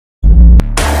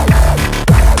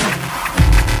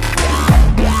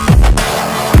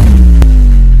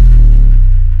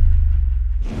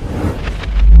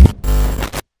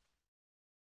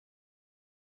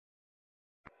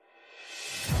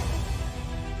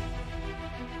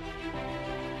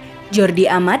Jordi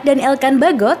Amat dan Elkan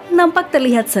Baggott nampak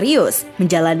terlihat serius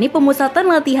menjalani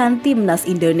pemusatan latihan Timnas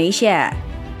Indonesia.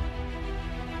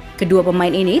 Kedua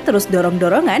pemain ini terus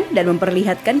dorong-dorongan dan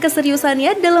memperlihatkan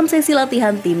keseriusannya dalam sesi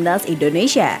latihan Timnas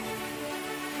Indonesia.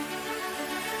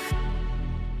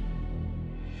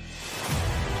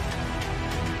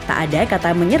 Tak ada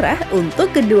kata menyerah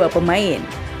untuk kedua pemain.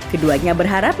 Keduanya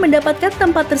berharap mendapatkan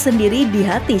tempat tersendiri di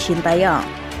hati Shin.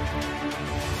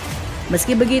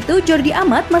 Meski begitu, Jordi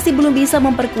Amat masih belum bisa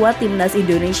memperkuat Timnas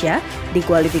Indonesia di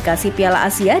kualifikasi Piala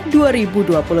Asia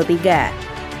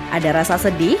 2023. Ada rasa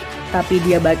sedih, tapi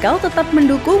dia bakal tetap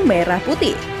mendukung Merah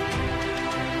Putih.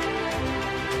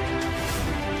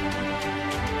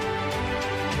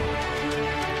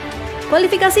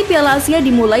 Kualifikasi Piala Asia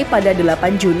dimulai pada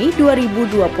 8 Juni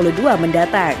 2022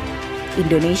 mendatang.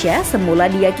 Indonesia semula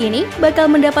diyakini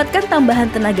bakal mendapatkan tambahan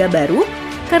tenaga baru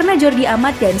karena Jordi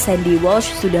Amat dan Shin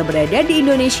sudah berada di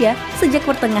Indonesia sejak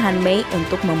pertengahan Mei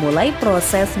untuk memulai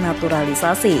proses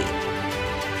naturalisasi.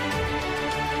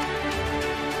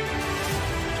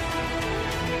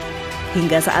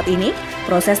 Hingga saat ini,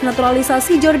 proses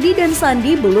naturalisasi Jordi dan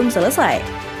Sandi belum selesai.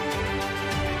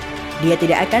 Dia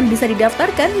tidak akan bisa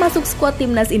didaftarkan masuk skuad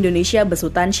Timnas Indonesia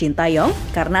besutan Shin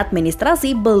karena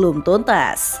administrasi belum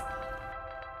tuntas.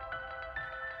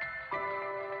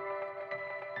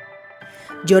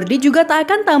 Jordi juga tak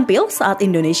akan tampil saat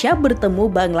Indonesia bertemu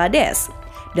Bangladesh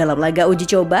dalam laga uji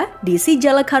coba di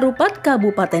Sijalak Harupat,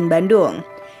 Kabupaten Bandung.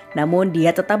 Namun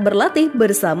dia tetap berlatih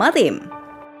bersama tim.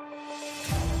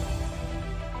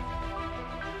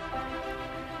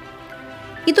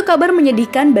 Itu kabar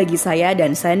menyedihkan bagi saya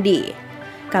dan Sandy.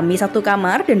 Kami satu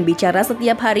kamar dan bicara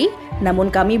setiap hari,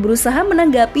 namun kami berusaha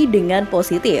menanggapi dengan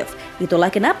positif. Itulah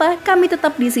kenapa kami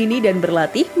tetap di sini dan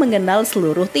berlatih mengenal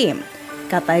seluruh tim,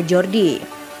 kata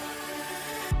Jordi.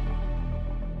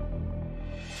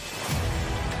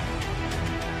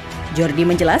 Jordi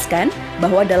menjelaskan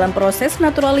bahwa dalam proses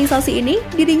naturalisasi ini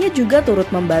dirinya juga turut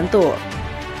membantu.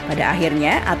 Pada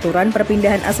akhirnya, aturan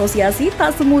perpindahan asosiasi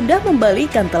tak semudah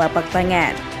membalikan telapak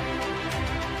tangan.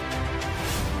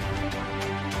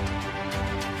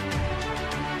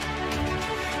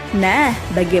 Nah,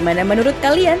 bagaimana menurut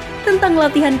kalian tentang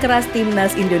latihan keras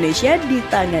Timnas Indonesia di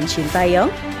tangan Shin?